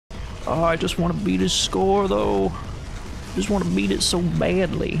Oh, I just want to beat his score, though. Just want to beat it so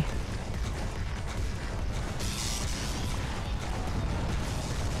badly.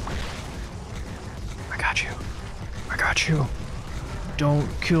 I got you. I got you. Don't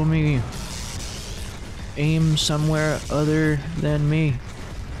kill me. Aim somewhere other than me.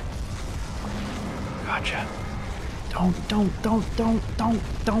 Gotcha. Don't.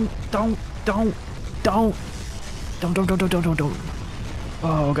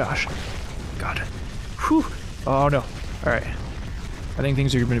 Oh gosh. Got it. Whew. Oh no. Alright. I think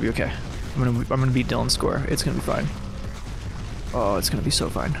things are gonna be okay. I'm gonna beat Dillon's score. It's gonna be fine. Oh, it's gonna be so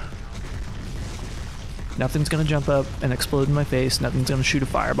fine. Nothing's gonna jump up and explode in my face. Nothing's gonna shoot a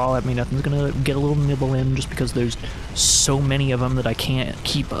fireball at me. Nothing's gonna get a little nibble in just because there's so many of them that I can't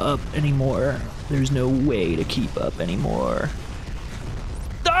keep up anymore. There's no way to keep up anymore.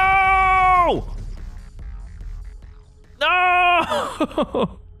 No!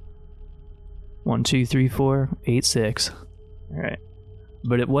 No! 1, 2, 3, 4, 8, 6. All right,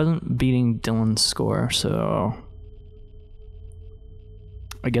 but it wasn't beating Dillon's score, so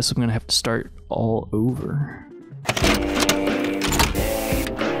I guess I'm gonna have to start all over.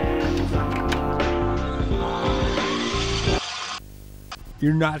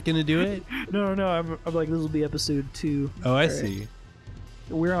 You're not gonna do it? No. I'm like, this will be episode 2. Oh, I see.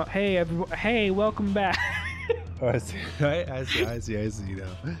 We're on. Hey, everyone. Hey, welcome back. Oh, I see. I see now.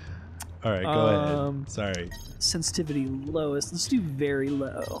 All right, go ahead. Sorry. Sensitivity lowest. Let's do very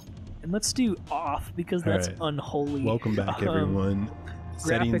low, and let's do off because that's unholy. Welcome back, everyone.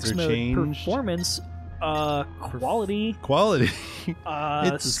 Settings graphics are mode, changed. Performance, quality,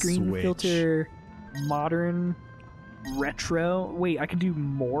 It's a screen switch. filter, modern, retro. Wait, I can do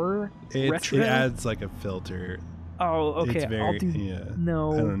more retro. It adds like a filter. Oh, okay. It's very, I'll do. yeah.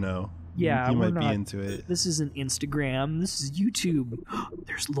 No. I don't know. Yeah, you we're might be not into it. This isn't Instagram. This is YouTube.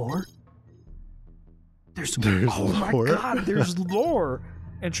 There's lore. There's oh lore? My god, there's lore.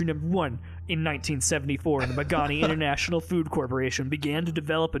 Entry number 1. In 1974, the Magani International Food Corporation began to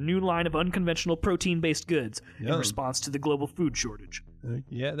develop a new line of unconventional protein-based goods in response to the global food shortage.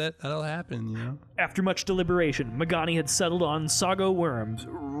 Yeah, that'll happen, you know. After much deliberation, Magani had settled on sago worms,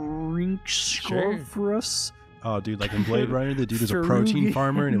 Rinkskorphorus, Oh, dude, like in Blade Runner, the dude was a protein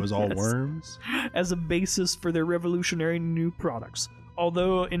farmer and it was all worms. As a basis for their revolutionary new products.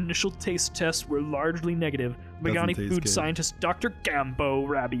 Although initial taste tests were largely negative, Magani food scientist Dr. Gambo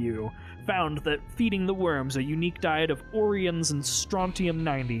Rabiu found that feeding the worms a unique diet of Orions and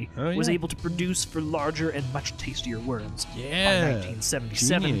strontium-90 was able to produce for larger and much tastier worms. Yeah. By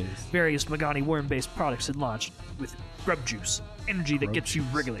 1977, Genius. various Magani worm-based products had launched, with grub juice, energy that gets you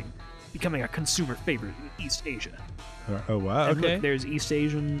wriggling, becoming a consumer favorite in East Asia. Oh, wow, And okay. look, there's East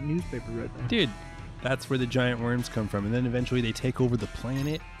Asian newspaper right there. Dude, that's where the giant worms come from. And then eventually they take over the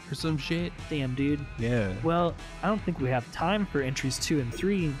planet or some shit. Damn, dude. Yeah. Well, I don't think we have time for entries 2 and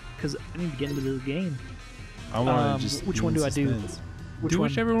 3, because I need to get into the game. I want to just... Which one do I do?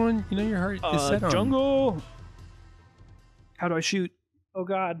 Whichever one, you know, your heart is set on. Jungle! How do I shoot? Oh,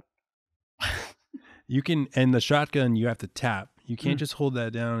 God. You can... And the shotgun, you have to tap. You can't just hold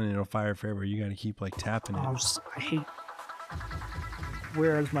that down and it'll fire forever. You got to keep, like, tapping it. Oh, I hate...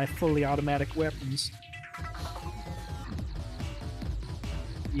 Where is my fully automatic weapons?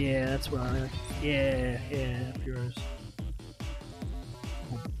 Yeah, that's what I... Yeah, that's yours.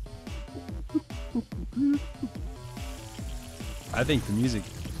 I think the music...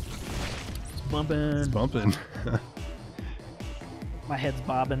 It's bumping. It's bumping. My head's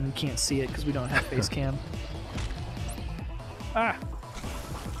bobbing. Can't see it because we don't have face cam. Ah!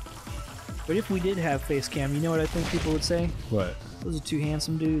 But if we did have face cam, you know what I think people would say? What? Those are two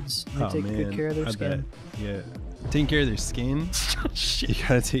handsome dudes. They take good care of their skin. Bet. Yeah. Taking care of their skin? Shit. You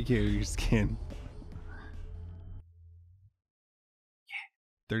gotta take care of your skin.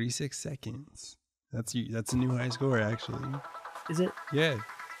 36 seconds. That's a new high score, actually. Is it? Yeah.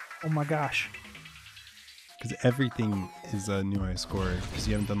 Oh my gosh. Because everything is a new high score, because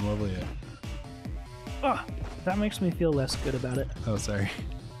you haven't done the level yet. Ah, that makes me feel less good about it. Oh, sorry.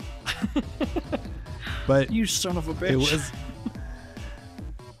 But you son of a bitch. It was...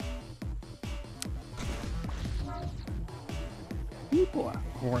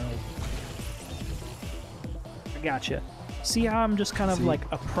 I gotcha. See how I'm just kind of like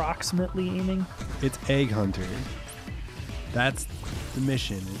approximately aiming? It's Egg Hunter. That's the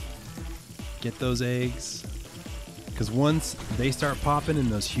mission. Get those eggs. Because once they start popping and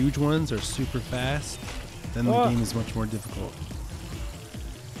those huge ones are super fast, then the game is much more difficult.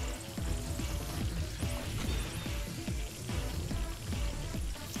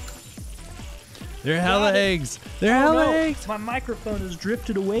 They're hella eggs. They're hella eggs. My microphone has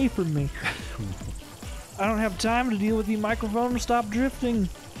drifted away from me. I don't have time to deal with you, microphone. Stop drifting.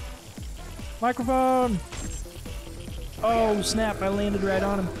 Microphone. Oh, snap. I landed right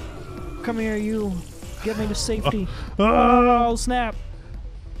on him. Come here, you. Get me to safety. Oh, snap.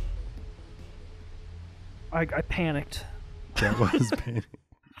 I panicked. That was panic.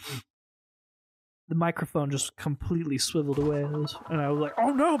 The microphone just completely swiveled away, and I was like, "Oh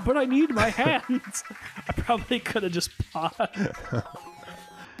no!" But I need my hands. I probably could have just paused.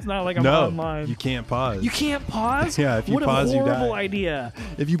 It's not like I'm online. You can't pause. You can't pause. Yeah, if you pause, you die. What a horrible idea.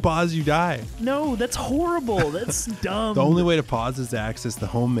 If you pause, you die. No, that's horrible. That's dumb. The only way to pause is to access the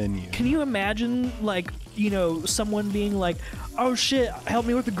home menu. Can you imagine, like, you know, someone being like, "Oh shit, help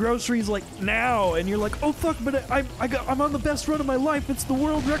me with the groceries, like now," and you're like, "Oh fuck, but I'm on the best run of my life. It's the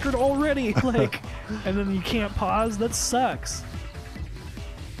world record already." Like, and then you can't pause. That sucks.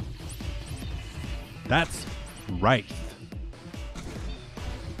 That's right.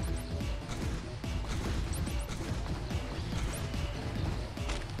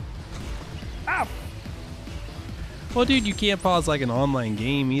 Ow! Well, dude, you can't pause like an online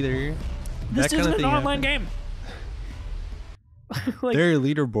game either. This isn't an online game. Like, there are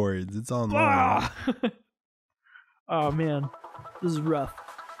leaderboards. It's online. Oh man, this is rough.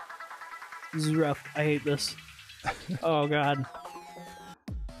 This is rough. I hate this. Oh god.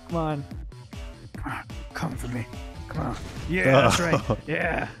 Come on. Come on. Come for me. Come on. Yeah, that's right.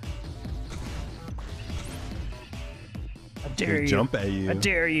 Yeah. I dare you. Jump at you. I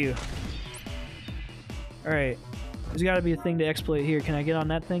dare you. Alright. There's gotta be a thing to exploit here. Can I get on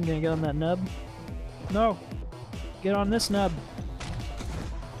that thing? Can I get on that nub? No. Get on this nub.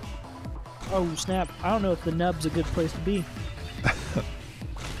 Oh, snap. I don't know if the nub's a good place to be.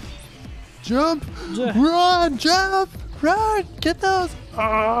 Jump! Run! Jump! Run! Get those!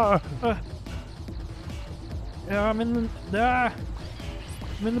 Yeah, I'm in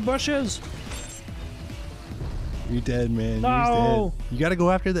the bushes. You're dead, man. No. You're dead. You gotta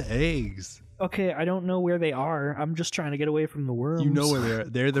go after the eggs. Okay, I don't know where they are. I'm just trying to get away from the worms. You know where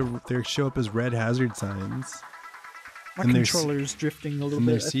they are. They show up as red hazard signs. My controller's drifting a little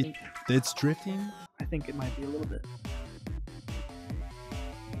bit. It's drifting? I think it might be a little bit.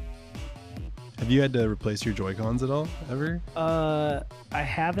 Have you had to replace your Joy-Cons at all, ever? I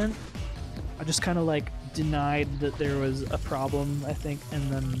haven't. I just kind of like denied that there was a problem, I think, and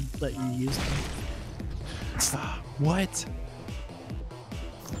then let you use them. What?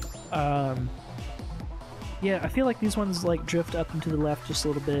 Yeah, I feel like these ones like drift up and to the left just a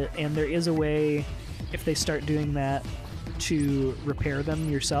little bit, and there is a way, if they start doing that, to repair them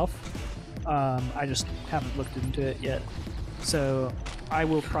yourself. I just haven't looked into it yet. So I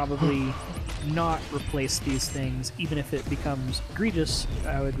will probably not replace these things, even if it becomes egregious.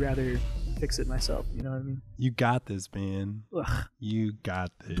 I would rather fix it myself, you know what I mean? You got this, man. Ugh. You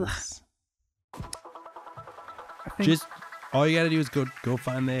got this. I think, just all you gotta do is go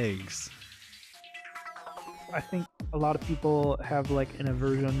find the eggs. I think a lot of people have like an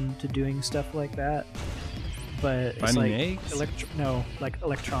aversion to doing stuff like that, but it's finding like eggs? like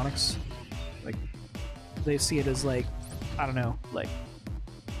electronics. Like they see it as like, I don't know, like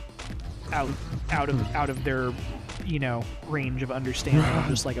out of their, you know, range of understanding and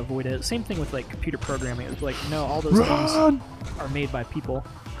just like avoid it. Same thing with like computer programming. It's like, no, all those things are made by people.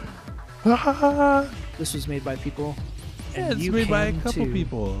 This was made by people. Yeah, and it's made by a couple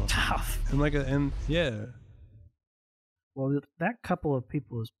people. Tough. And yeah. Well, that couple of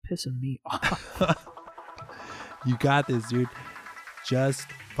people is pissing me off. You got this, dude. Just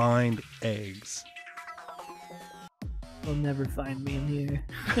find eggs. They'll never find me in here.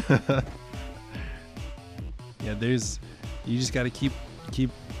 Yeah, you just got to keep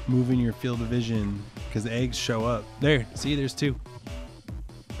moving your field of vision because the eggs show up. There, see, there's two.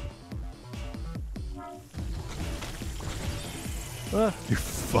 You're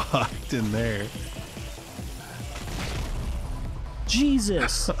fucked in there.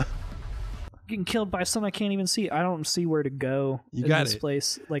 Jesus. Getting killed by something I can't even see. I don't see where to go in this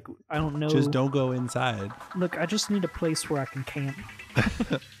place. Like, I don't know. Just don't go inside. Look, I just need a place where I can camp.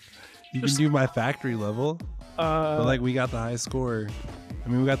 You can do my factory level. But like, we got the highest score. I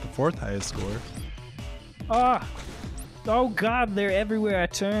mean, we got the 4th highest score. Oh god, they're everywhere I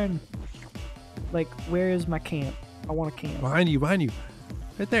turn. Like, where is my camp? I want to camp. Behind you.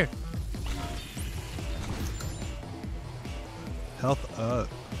 Right there. Health up.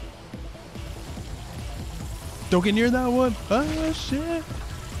 Don't get near that one. Oh, shit.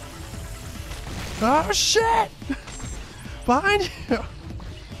 Oh, shit. Behind you.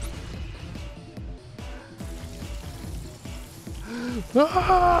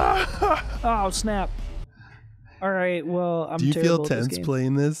 Oh, snap. All right, well, I'm Do you feel terrible at this tense game.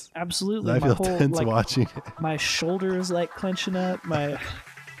 playing this? Absolutely. I My feel whole, tense like, watching it. my shoulder is like clenching up. My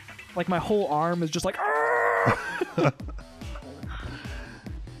whole arm is just like.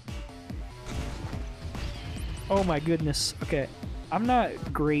 Oh my goodness. Okay. I'm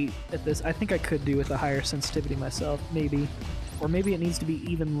not great at this. I think I could do with a higher sensitivity myself, maybe. Or maybe it needs to be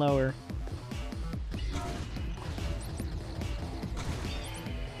even lower.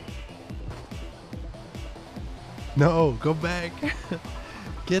 No, go back.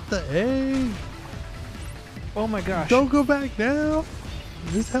 Get the egg. Oh my gosh. Don't go back now.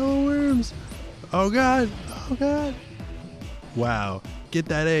 There's hella worms. Oh god. Oh god. Wow. Get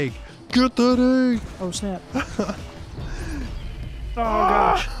that egg. Get that egg. Oh snap. Oh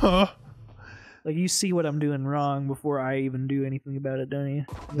gosh. Like, you see what I'm doing wrong before I even do anything about it, don't you?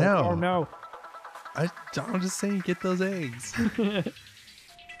 No. Like, oh no. I'm just saying, get those eggs.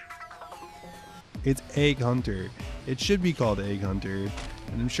 It's Egg Hunter. It should be called Egg Hunter.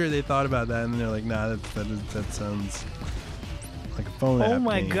 And I'm sure they thought about that and they're like, nah, that sounds like a phone app. Oh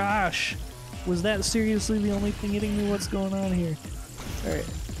my game. gosh. Was that seriously the only thing hitting me? What's going on here? Alright.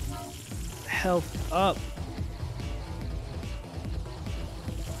 Health up.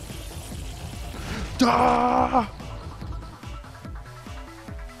 Ah!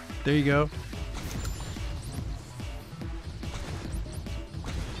 There you go.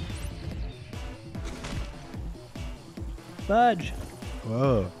 Fudge.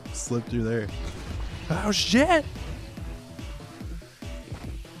 Whoa, slipped through there. Oh shit!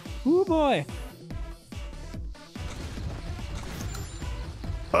 Ooh boy.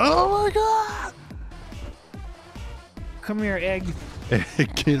 Oh my god! Come here, egg.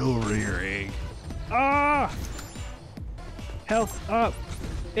 Get over here, egg. Ah! Health up.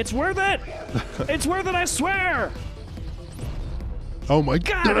 It's worth it! It's worth it, I swear! Oh my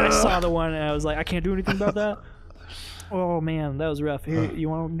God, god! I saw the one and I was like, I can't do anything about that. Oh man, that was rough. Here, you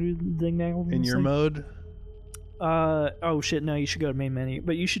want to do the ding dang? In your mode? Oh shit, no, you should go to main menu.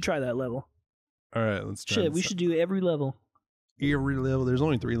 But you should try that level. Alright, let's try Shit, we should do every level. Every level? There's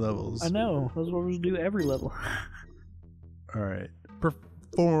only 3 levels. I know. That's what we should do every level. Alright.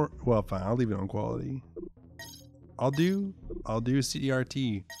 Well, fine, I'll leave it on quality. I'll do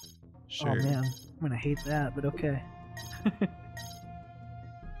CRT. Sure. Oh man, I'm gonna hate that, but okay.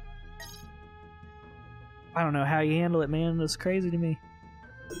 I don't know how you handle it, man. That's crazy to me.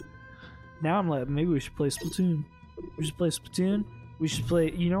 Now I'm like, maybe we should play Splatoon. We should play Splatoon. We should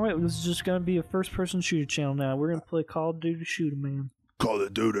play. You know what? This is just gonna be a first-person shooter channel now. We're gonna play Call of Duty Shoot 'em, man. Call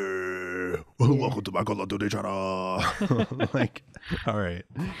of Duty. Welcome to my Call of Duty channel. Like, all right.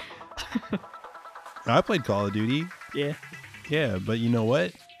 I played Call of Duty. Yeah. Yeah, but you know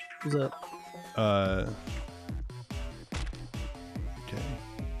what? What's up? Okay.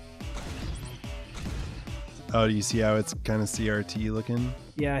 Oh, do you see how it's kind of CRT looking?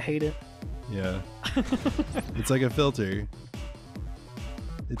 Yeah, I hate it. Yeah. It's like a filter.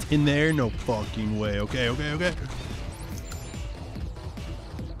 It's in there? No fucking way. Okay.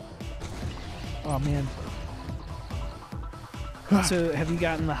 Oh man. So, have you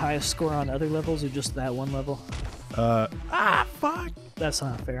gotten the highest score on other levels or just that one level? Fuck. That's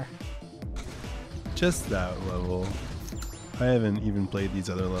not fair. Just that level. I haven't even played these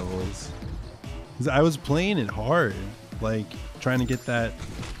other levels. 'Cause I was playing it hard. Like, trying to get that.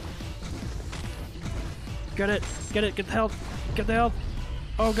 Get it, get the health,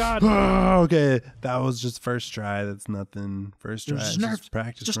 Oh god. Okay, that was just first try. That's nothing. First try. Just nerves.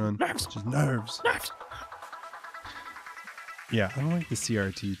 Practice Just run. nerves. Just nerves. Yeah, I don't like the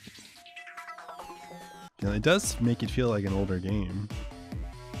CRT. Yeah, it does make it feel like an older game.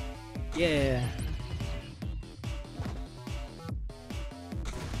 Yeah.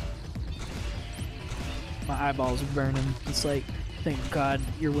 My eyeballs are burning. It's like, thank God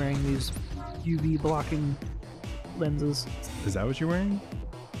you're wearing these UV blocking lenses. Is that what you're wearing?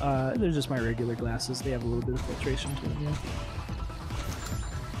 They're just my regular glasses. They have a little bit of filtration to them, yeah.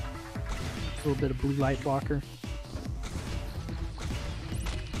 A little bit of blue light blocker.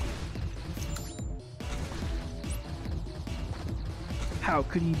 How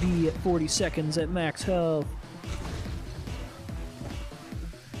could he be at 40 seconds at max health?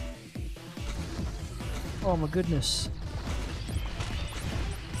 Oh my goodness.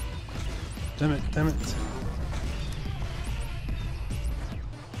 Damn it.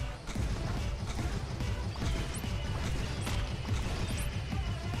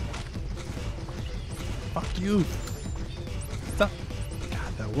 Fuck you. Stop.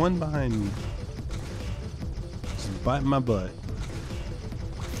 God, that one behind me. Just biting my butt.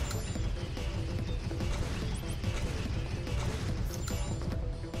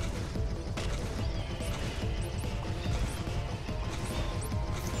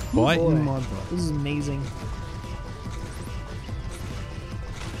 What boy. in mud? This is amazing.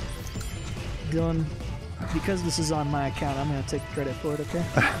 Dillon, because this is on my account, I'm going to take credit for it, okay?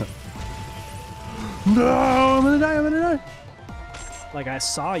 No, I'm gonna die, I'm gonna die. Like, I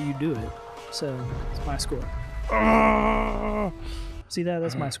saw you do it, so it's my score. See that?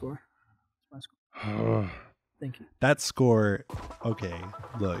 That's my score. That's my score. Thank you. That score, okay,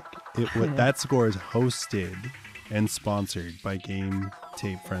 look, that score is hosted and sponsored by Game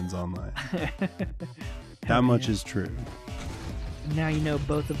Tape Friends Online. That much is true. Now you know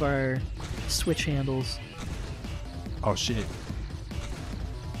both of our Switch handles. Oh shit.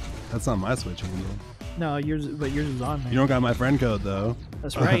 That's not my Switch handle. No, yours is on there. You don't got my friend code though.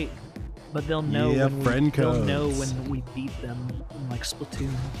 That's right. But they'll know Yeah, when friend they'll know codes. when we beat them in like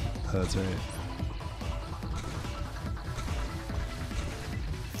Splatoon. That's right.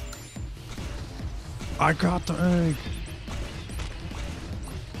 I got the egg.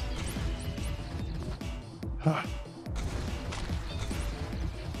 Huh.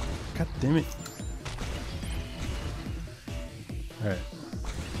 God damn it. Alright.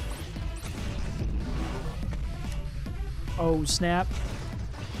 Oh snap.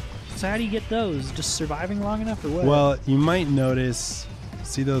 So how do you get those? Just surviving long enough or what? Well, you might notice,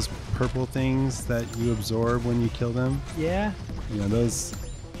 see those purple things that you absorb when you kill them? Yeah. You know, those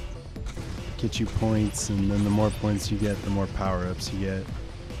get you points, and then the more points you get, the more power-ups you get.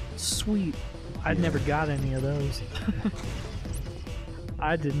 Sweet. I'd Yeah. never got any of those.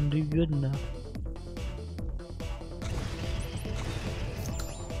 I didn't do good enough.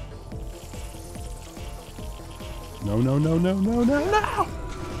 No, no, no, no, no, no, no!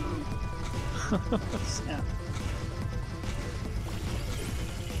 Snap.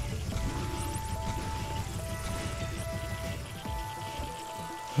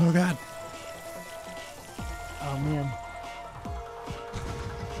 Oh god. Oh man.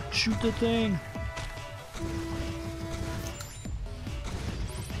 Shoot the thing.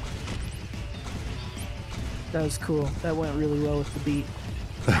 That was cool. That went really well with the beat.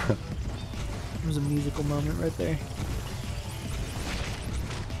 It was a musical moment right there.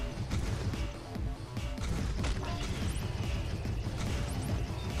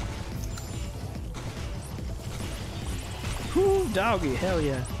 Whoo, doggy, hell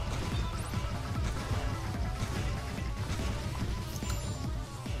yeah.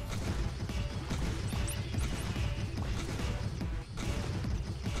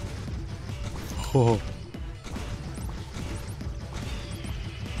 Oh.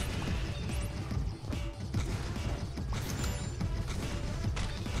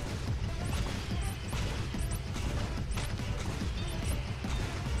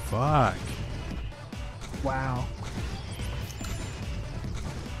 Fuck. Wow.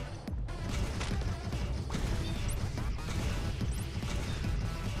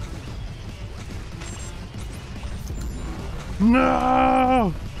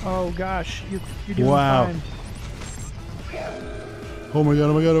 No! Oh gosh, you're doing Wow. fine. Oh my god,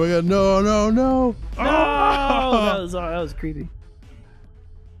 oh my god, oh my god. No, no, no. No! That was creepy.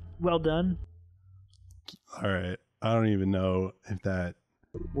 Well done. Alright. I don't even know if that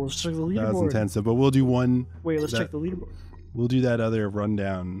Well, let's check the that was leaderboard. intensive, but we'll do one. Wait, let's that- check the leaderboard. We'll do that other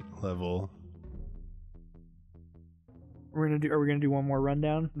rundown level. Are we gonna do one more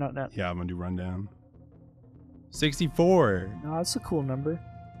rundown? Not that. Yeah, I'm gonna do rundown. 64. No, that's a cool number.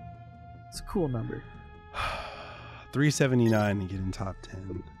 It's a cool number. 379 to get in top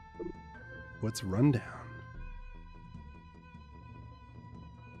 10. What's rundown?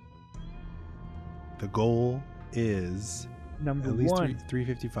 The goal is Number at least one.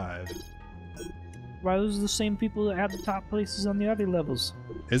 355. Why, those are the same people that had the top places on the other levels.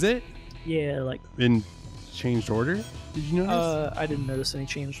 Is it Yeah, like, in changed order? Did you notice? I didn't notice any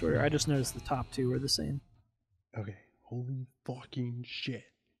changed order. I just noticed the top two were the same. Okay. Holy fucking shit.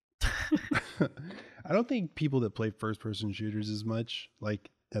 I don't think people that play first-person shooters as much, like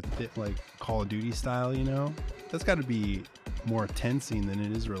that fit like Call of Duty style, you know, that's got to be more tensing than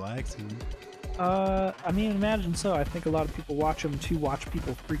it is relaxing. I mean, imagine so. I think a lot of people watch them to watch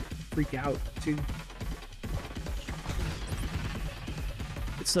people freak out too.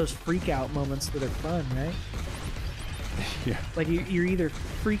 It's those freak out moments that are fun, right? Yeah. Like you're either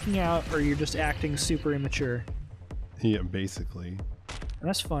freaking out or you're just acting super immature. Yeah, basically. And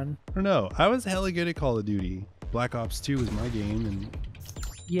that's fun. I don't know. I was hella good at Call of Duty. Black Ops 2 was my game, and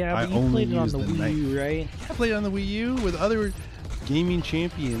Yeah, I but you only played it on used the the Wii U, right? I played on the Wii U with other gaming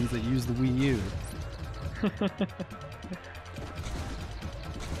champions that use the Wii U.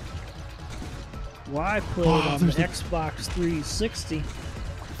 Well, I played on the Xbox 360.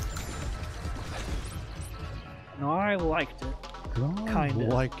 No, I liked it.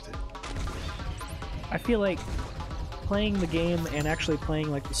 Kinda. Liked it. I feel like playing the game and actually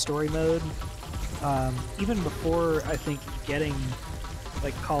playing like the story mode, even before I think getting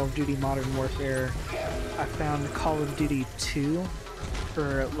like Call of Duty Modern Warfare, I found Call of Duty 2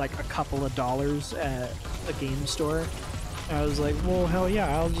 for like a couple of dollars at a game store. And I was like, well, hell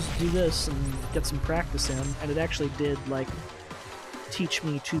yeah, I'll just do this and get some practice in. And it actually did like teach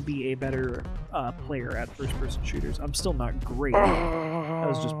me to be a better player at first-person shooters. I'm still not great. That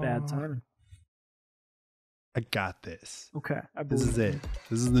was just bad timing. I got this. Okay, this is it.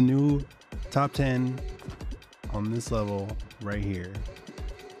 This is the new top 10 on this level right here.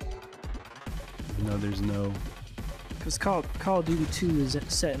 You know, there's no... Because Call of Duty 2 is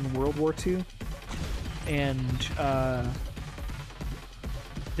set in World War II, and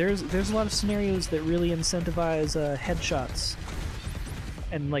there's a lot of scenarios that really incentivize headshots,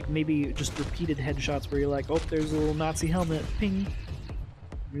 and like maybe just repeated headshots where you're like, oh, there's a little Nazi helmet, ping.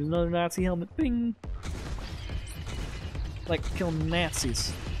 There's another Nazi helmet, ping. Like killing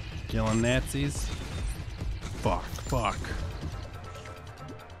Nazis. Killing Nazis? Fuck.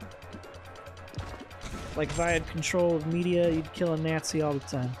 Like if I had control of media, you'd kill a Nazi all the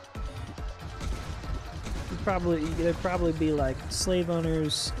time. There'd probably be like slave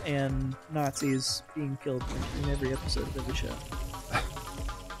owners and Nazis being killed in every episode of every show.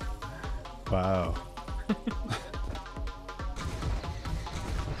 Wow.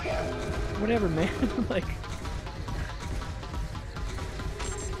 Whatever, man. Like.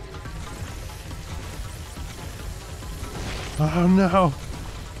 Oh no.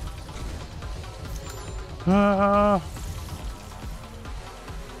 Ah.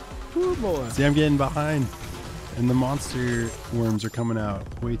 Oh boy. See, I'm getting behind. And the monster worms are coming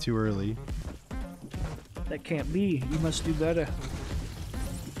out way too early. That can't be. You must do better.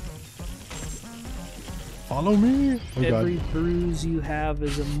 Follow me. Oh, Every God. bruise you have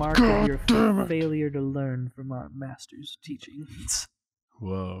is a mark of your failure to learn from our master's teachings.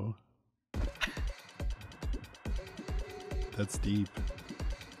 Whoa. That's deep.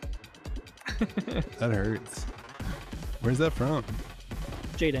 That hurts. Where's that from?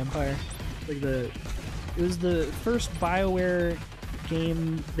 Jade Empire. It was the first BioWare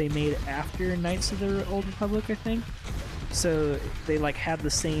game they made after Knights of the Old Republic, I think. So they like had the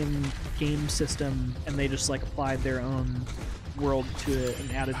same game system, and they just like applied their own world to it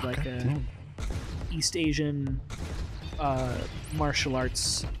and added like a East Asian martial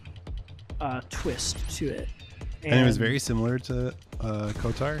arts twist to it. And it was very similar to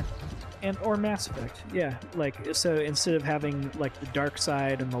KOTOR? Or Mass Effect, yeah. Like, so instead of having like the dark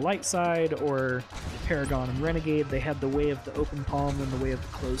side and the light side, or Paragon and Renegade, they had the way of the open palm and the way of the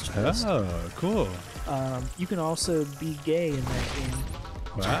closed fist. Oh, cool. You can also be gay in that game.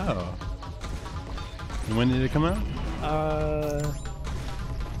 Wow. And when did it come out?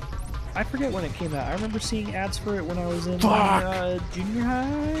 I forget when it came out. I remember seeing ads for it when I was in junior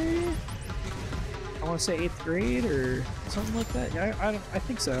high. I want to say 8th grade or something like that. Yeah, I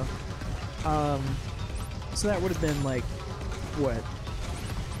think so. So that would have been like, what?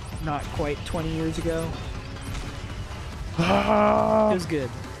 Not quite 20 years ago. It was good.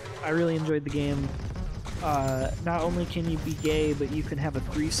 I really enjoyed the game. Not only can you be gay, but you can have a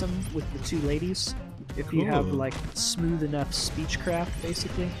threesome with the two ladies if you have like smooth enough speechcraft,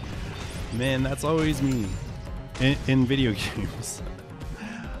 basically. Man, that's always me in video games.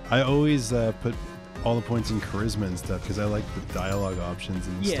 I always put all the points in charisma and stuff because I like the dialogue options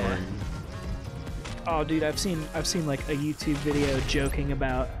in the story. Oh, dude, I've seen like a YouTube video joking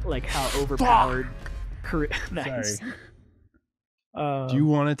about like how overpowered. Nice. Sorry. Do you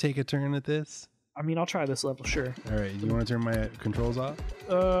want to take a turn at this? I mean, I'll try this level, sure. All right. Do you want to turn my controls off?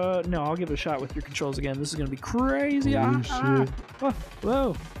 No, I'll give it a shot with your controls again. This is gonna be crazy. Holy shit. Oh,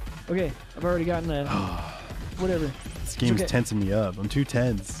 whoa. Okay, I've already gotten a whatever. This game's tensing me up. I'm too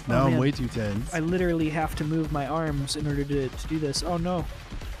tense. Now I'm way too tense. I literally have to move my arms in order to do this. Oh no.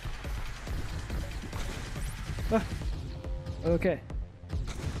 Okay.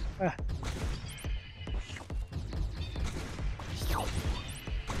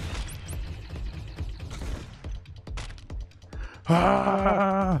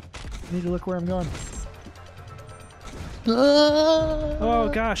 Need to look where I'm going. Oh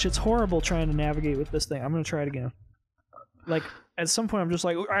gosh, it's horrible trying to navigate with this thing. I'm gonna try it again. Like, at some point I'm just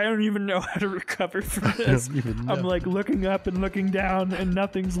like, I don't even know how to recover from this. I'm like looking up and looking down and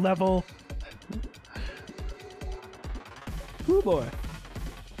nothing's level. Oh boy.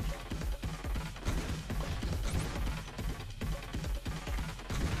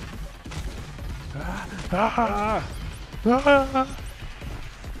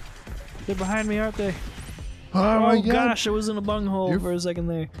 They're behind me, aren't they? Oh my god. Gosh, I was in a bunghole for a second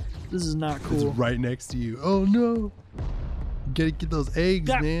there. This is not cool. It's right next to you. Oh no. You gotta get those eggs,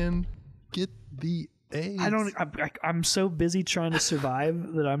 man. Get the eggs. I'm so busy trying to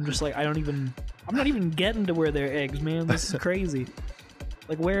survive that I'm just like, I'm not even getting to where there are eggs, man. This is crazy.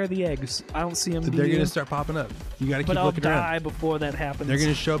 Like, where are the eggs? I don't see them. They're gonna start popping up. You gotta keep looking around. But I'll die before that happens. They're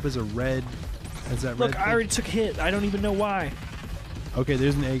gonna show up as a red. As that Look, red I already took a hit. I don't even know why. Okay,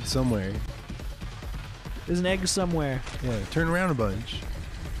 there's an egg somewhere. There's an egg somewhere. Yeah, turn around a bunch.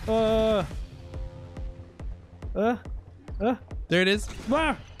 There it is.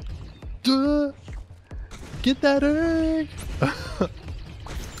 Ah. Duh. Get that egg.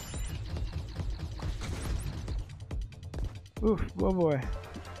 Oof, oh boy.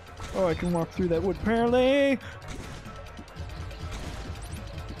 Oh, I can walk through that wood. Apparently.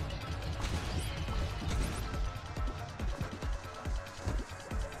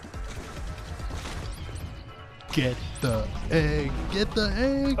 Get the egg. Get the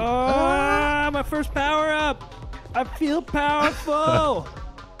egg. Oh, my first power up. I feel powerful.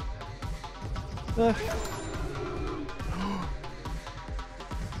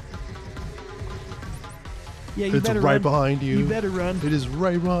 Yeah, you it's better right run. behind you. You better run. It is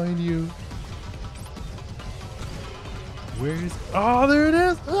right behind you. Where is? Oh, there it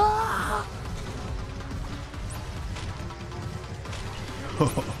is.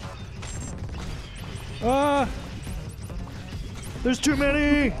 Ah! There's too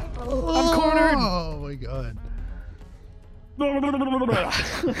many. I'm cornered. Oh my god.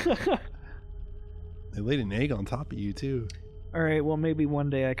 They laid an egg on top of you too. Alright, well maybe one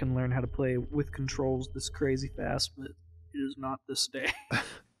day I can learn how to play with controls this crazy fast, but it is not this day.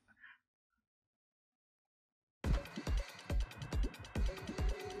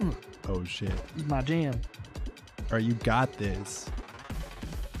 Oh shit. This is my jam. Alright, you got this.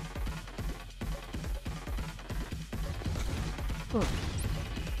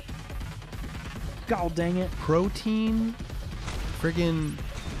 God dang it. Protein? Friggin'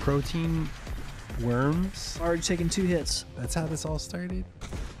 protein worms? Already taken 2 hits. That's how this all started?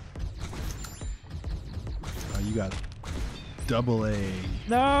 Oh, you got double A.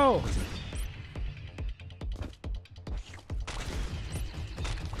 No!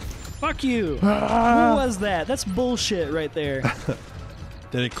 Fuck you! Ah! What was that? That's bullshit right there.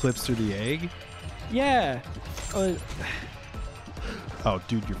 Did it clips through the egg? Yeah. Oh,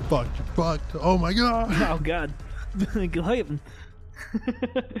 dude, you're fucked. You're fucked. Oh my god. Oh god. Go ahead.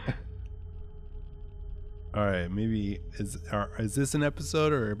 All right, maybe is this an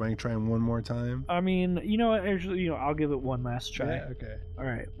episode, or am I trying one more time? I mean, you know what? Actually, I'll give it one last try. Yeah, okay. All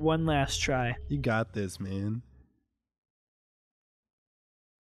right, one last try. You got this, man.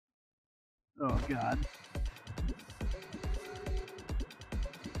 Oh god.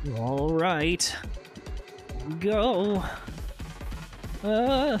 All right. Go.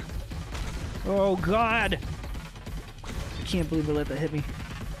 Oh god. I can't believe I let that hit me.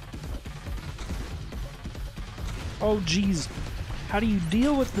 Oh jeez. How do you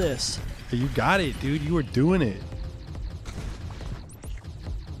deal with this? You got it, dude. You were doing it.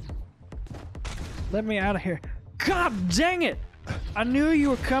 Let me out of here. God dang it! I knew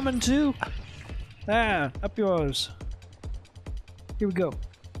you were coming too. Up yours. Here we go.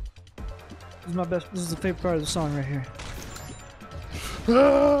 This is my best. This is the favorite part of the song right here.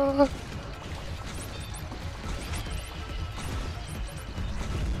 Ah!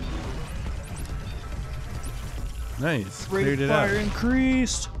 Nice. Rate Cleared of it fire out.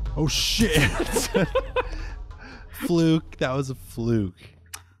 increased. Oh shit. Fluke. That was a fluke.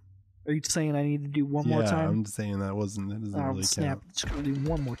 Are you saying I need to do one more time? I'm just saying that doesn't really snap. count. Just gonna do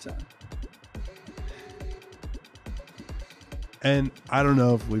one more time. And I don't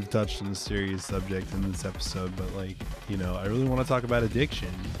know if we've touched on a serious subject in this episode, but like, I really want to talk about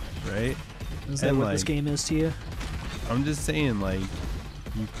addiction, right? Is that what this game is to you? I'm just saying, like,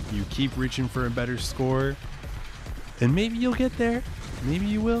 you keep reaching for a better score, and maybe you'll get there. Maybe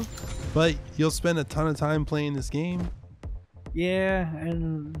you will. But you'll spend a ton of time playing this game. Yeah,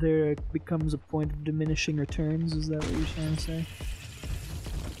 and there becomes a point of diminishing returns. Is that what you're trying to say?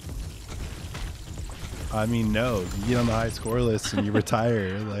 I mean, no. You get on the high score list and you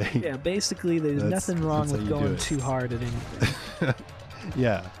retire. Like, yeah, basically, there's nothing wrong with going too hard at anything.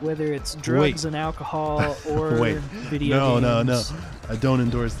 Yeah. Whether it's drugs and alcohol or video games. No. I don't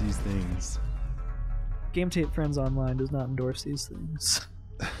endorse these things. Game Tape Friends Online does not endorse these things.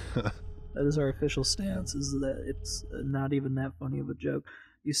 That is our official stance, is that it's not even that funny of a joke.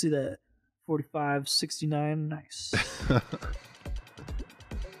 You see that 4569? Nice.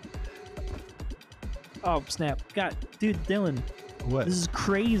 Oh, snap. God, dude, Dillon. What? This is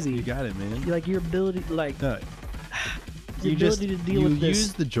crazy. You got it, man. Like your ability, like No, your ability to deal with this. You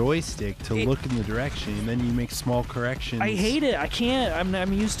use the joystick to look in the direction, and then you make small corrections. I hate it. I can't.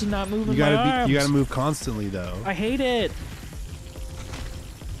 I'm used to not moving my arms. You gotta move constantly, though. I hate it.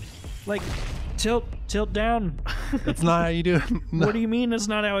 Like, tilt down. That's not how you do it. No. What do you mean that's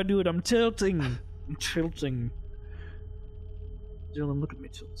not how I do it? I'm tilting. I'm tilting. Dillon, look at me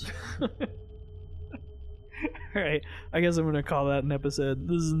tilt. Alright, I guess I'm gonna call that an episode.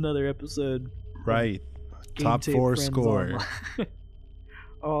 This is another episode. Right. Game Top Tape 4 Friends score. Online.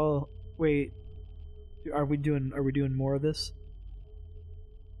 Oh, wait. Are we doing more of this?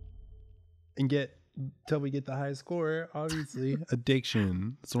 And get till we get the high score, obviously.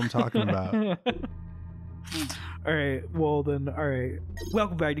 Addiction. That's what I'm talking about. Alright, well then, alright.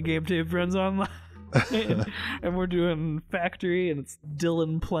 Welcome back to Game Tape Friends Online. And we're doing Factory, and it's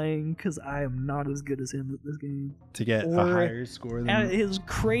Dillon playing because I am not as good as him at this game. To get a higher score than at his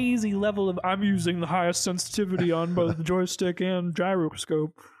crazy level of, I'm using the highest sensitivity on both the joystick and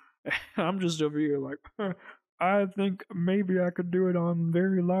gyroscope. I'm just over here like, I think maybe I could do it on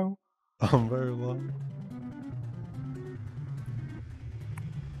very low. On very low.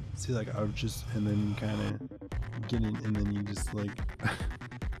 See, like, I would just, and then kind of get in, and then you just like.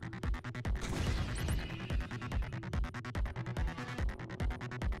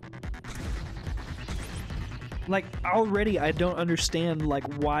 Like, already I don't understand, like,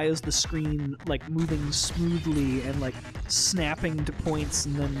 why is the screen, like, moving smoothly and, like, snapping to points,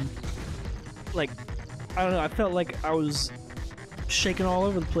 and then, like, I don't know, I felt like I was shaking all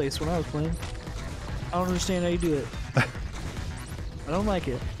over the place when I was playing. I don't understand how you do it. I don't like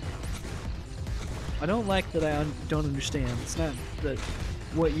it. I don't like that I don't understand. It's not that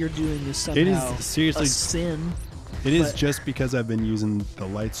what you're doing is somehow it is seriously a sin. It is just because I've been using the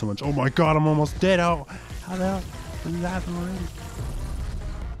light so much. Oh my god, I'm almost dead out. How the hell did that happen already?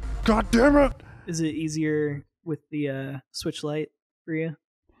 God damn it! Is it easier with the Switch Lite for you?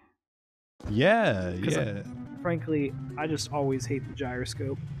 Yeah, yeah. Frankly, I just always hate the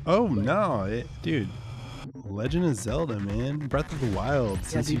gyroscope. Oh no, dude. Legend of Zelda, man. Breath of the Wild. Yeah,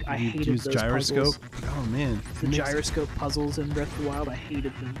 Since dude, I hated use those gyroscope. puzzles. Oh man. The gyroscope puzzles in Breath of the Wild, I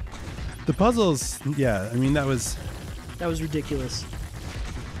hated them. The puzzles, yeah, I mean that was ridiculous.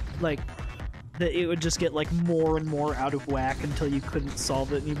 Like, it would just get like more and more out of whack until you couldn't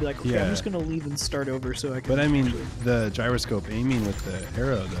solve it, and you'd be like, okay, yeah. I'm just gonna leave and start over so I can. But I mean, the gyroscope aiming with the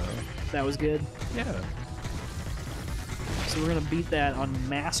arrow though. That was good. Yeah. So we're gonna beat that on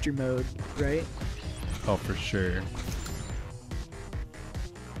master mode, right? Oh, for sure.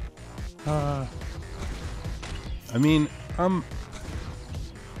 I mean, I'm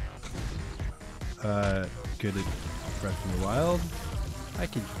good at Breath of the Wild. I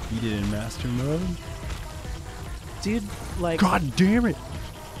could beat it in master mode. Dude, like, God damn it!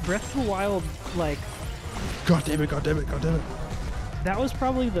 Breath of the Wild, like, God damn it, god damn it, god damn it. that was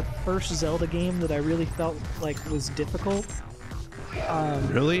probably the first Zelda game that I really felt like was difficult.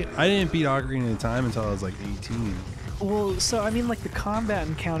 Really? I didn't beat Ocarina of Time until I was like 18. Well, so I mean, like, the combat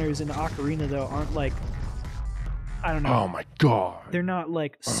encounters in Ocarina though aren't like, I don't know. Oh my god. They're not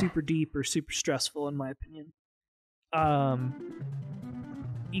like super deep or super stressful in my opinion. Aaron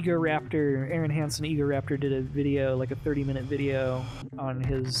Hansen Egoraptor did a video, like a 30-minute video on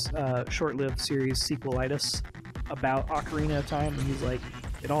his short-lived series Sequelitis about Ocarina of Time, and he's like,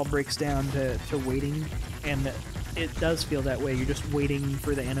 it all breaks down to waiting, and it does feel that way. You're just waiting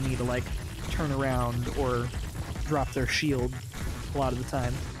for the enemy to like turn around or drop their shield a lot of the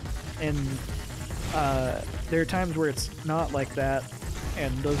time. And there are times where it's not like that,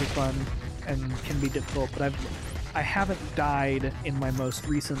 and those are fun and can be difficult, but I haven't died in my most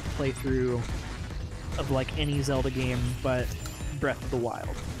recent playthrough of like any Zelda game but Breath of the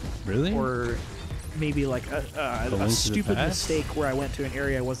Wild. Really? Or maybe like a stupid mistake where I went to an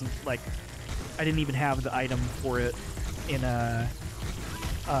area I wasn't like, I didn't even have the item for it in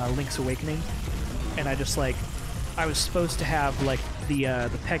Link's Awakening, and I just like, I was supposed to have like the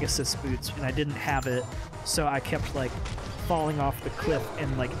Pegasus boots and I didn't have it, so I kept like falling off the cliff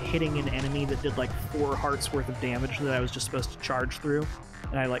and like hitting an enemy that did like 4 hearts worth of damage that I was just supposed to charge through,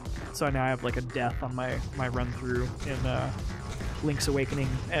 and I like, so now I have like a death on my run through in Link's Awakening,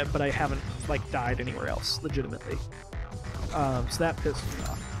 but I haven't like died anywhere else legitimately. So that pissed me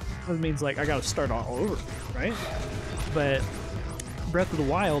off. That means like I gotta start all over, right? But Breath of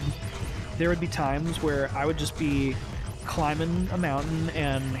the Wild, there would be times where I would just be climbing a mountain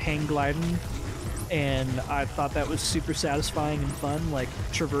and hang gliding, and I thought that was super satisfying and fun. Like,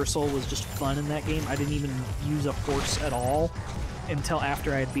 traversal was just fun in that game. I didn't even use a horse at all, until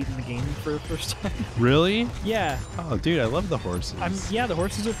after I had beaten the game for the first time. Really? Yeah. Oh, dude, I love the horses. Yeah, the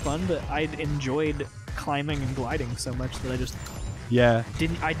horses are fun, but I enjoyed climbing and gliding so much that I just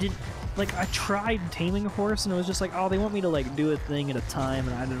I tried taming a horse, and it was just like, oh, they want me to like do a thing at a time,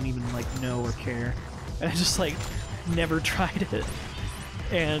 and I don't even like know or care, and I just like never tried it,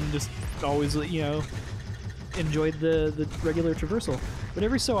 and just always enjoyed the regular traversal. But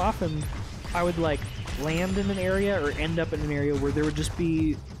every so often, I would like land in an area or end up in an area where there would just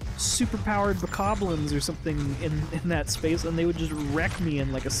be super-powered bokoblins or something in that space, and they would just wreck me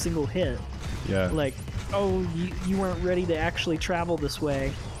in like a single hit. Yeah. Like, oh, you weren't ready to actually travel this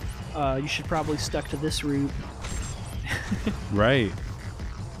way. You should probably stuck to this route. Right.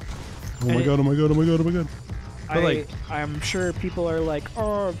 Oh my god, oh my god, oh my god, oh my god. But I'm sure people are like,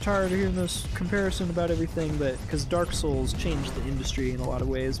 oh, I'm tired of hearing this comparison about everything, but because Dark Souls changed the industry in a lot of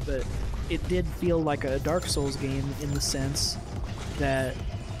ways, but it did feel like a Dark Souls game in the sense that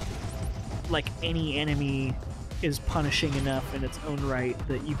like any enemy is punishing enough in its own right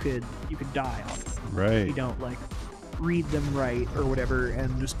that you could die on it. Right. If you don't like read them right or whatever,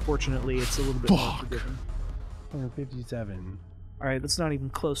 and just fortunately it's a little bit more forgiving. 157. All right, that's not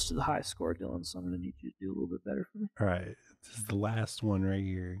even close to the high score, Dylan, so I'm going to need you to do a little bit better for me. All right, this is the last one right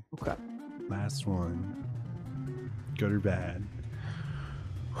here. Okay. Last one. Good or bad?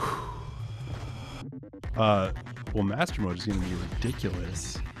 Well, Master Mode is going to be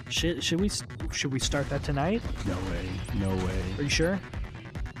ridiculous. Should we start that tonight? No way. No way. Are you sure?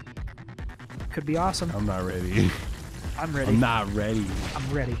 Could be awesome. I'm not ready. I'm ready. I'm not ready.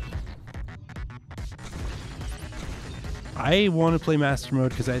 I'm ready. I want to play Master Mode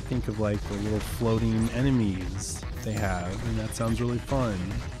because I think of like the little floating enemies they have, and that sounds really fun.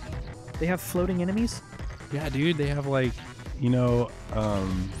 They have floating enemies? Yeah, dude. They have like, the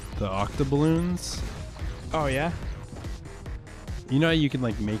octoballoons. Oh yeah. You know how you can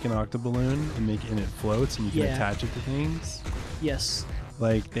like make an octoballoon and it floats and you can attach it to things? Yes.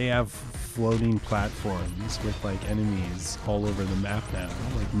 Like they have floating platforms with like enemies all over the map now,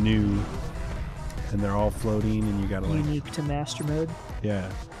 like new, and they're all floating and you gotta like... Unique to Master Mode?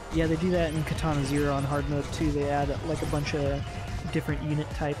 Yeah. Yeah, they do that in Katana Zero on hard mode too. They add like a bunch of different unit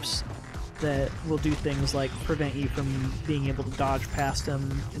types that will do things like prevent you from being able to dodge past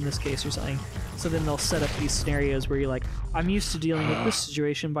them in this case or something. So then they'll set up these scenarios where you're like, I'm used to dealing with this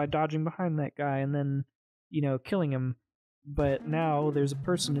situation by dodging behind that guy and then, killing him. But now there's a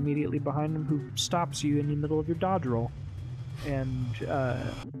person immediately behind him who stops you in the middle of your dodge roll. And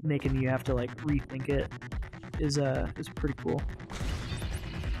making you have to like rethink it is pretty cool.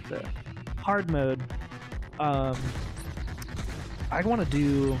 The hard mode, I want to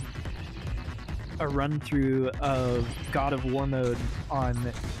do a run through of God of War mode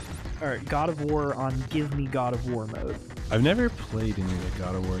God of War on Give Me God of War mode. I've never played any of the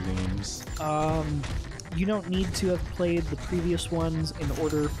God of War games. You don't need to have played the previous ones in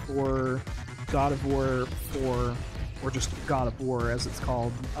order for God of War 4, or just God of War as it's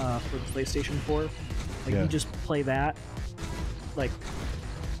called for the PlayStation 4. You just play that, like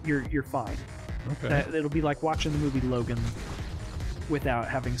you're fine. Okay. It'll be like watching the movie Logan without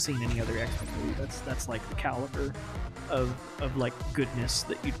having seen any other X-Men movie. That's like the caliber of like goodness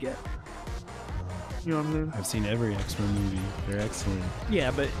that you'd get. You know what I mean? I've seen every X-Men movie. They're excellent.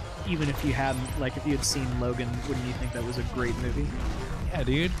 Yeah, but even if you hadn't, like if you had seen Logan, wouldn't you think that was a great movie? Yeah,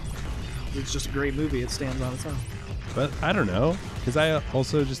 dude. It's just a great movie. It stands on its own. But I don't know, because I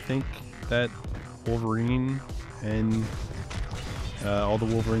also just think that Wolverine and all the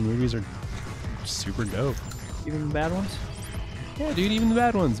Wolverine movies are super dope. Even the bad ones? Yeah, dude, even the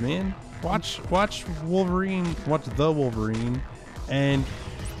bad ones, man. Watch Wolverine, watch the Wolverine, and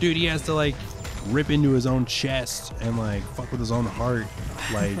dude, he has to like rip into his own chest and like fuck with his own heart,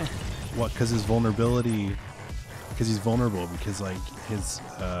 like what? Because his vulnerability, because he's vulnerable, because like his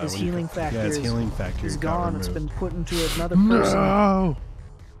healing factor. Yeah, his healing factor is gone. It's been put into another person. No.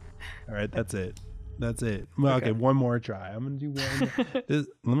 All right, that's it. That's it. Well, okay, one more try. I'm gonna do one.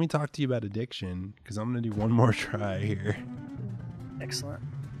 Let me talk to you about addiction, because I'm gonna do one more try here. Excellent.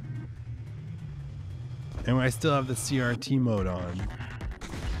 And I still have the CRT mode on.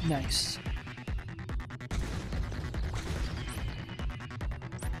 Nice.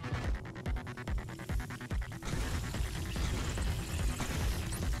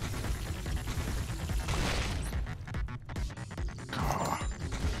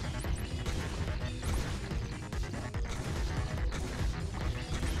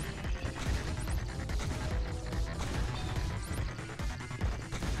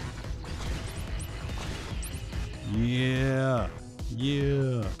 Yeah.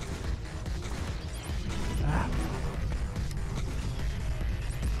 Yeah.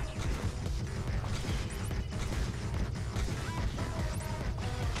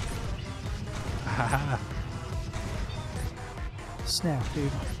 Snap, dude.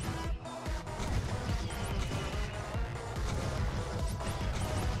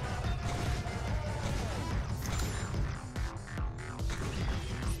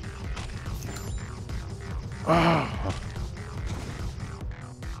 Oh.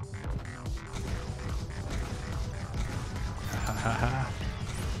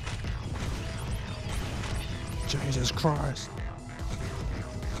 Jesus Christ.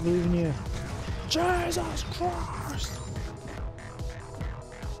 I believe in you. Jesus Christ.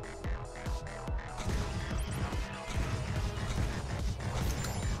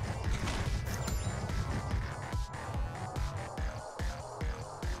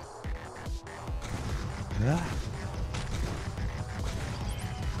 Ah.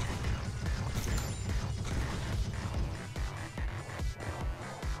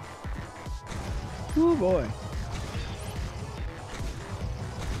 Oh boy.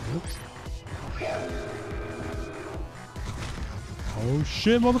 Oops. Oh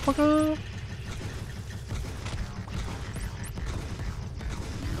shit, motherfucker!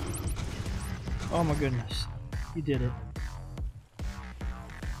 Oh my goodness. You did it.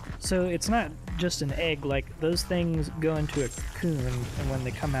 So it's not just an egg, like those things go into a cocoon and when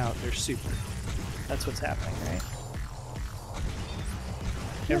they come out they're super. That's what's happening, right?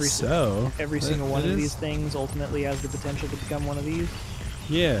 Every single one of these things ultimately has the potential to become one of these.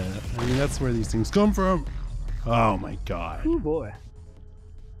 Yeah, I mean that's where these things come from. Oh my god. Oh boy.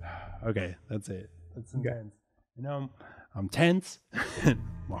 Okay, that's it. That's intense. You know, I'm tense.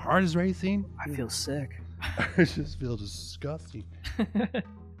 My heart is racing. I feel sick. I just feel disgusting.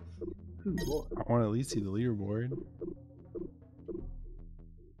 Ooh, boy. I want to at least see the leaderboard.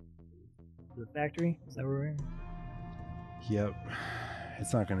 The factory? Is that where we're in? Yep.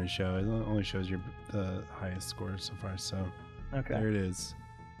 It's not going to show. It only shows your the highest score so far. So Okay. there it is.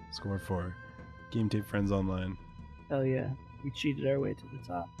 Score 4. Game Tape Friends Online. Hell yeah. We cheated our way to the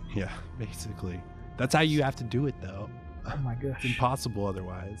top. Yeah, basically. That's how you have to do it, though. Oh my gosh. It's impossible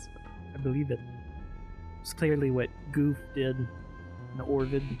otherwise. I believe it. It's clearly what Goof did in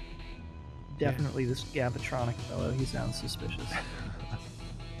Orvid. Definitely this Gavitronic fellow. He sounds suspicious.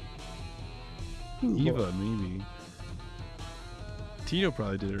 Eva, maybe. Tito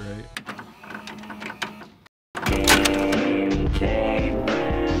probably did it right.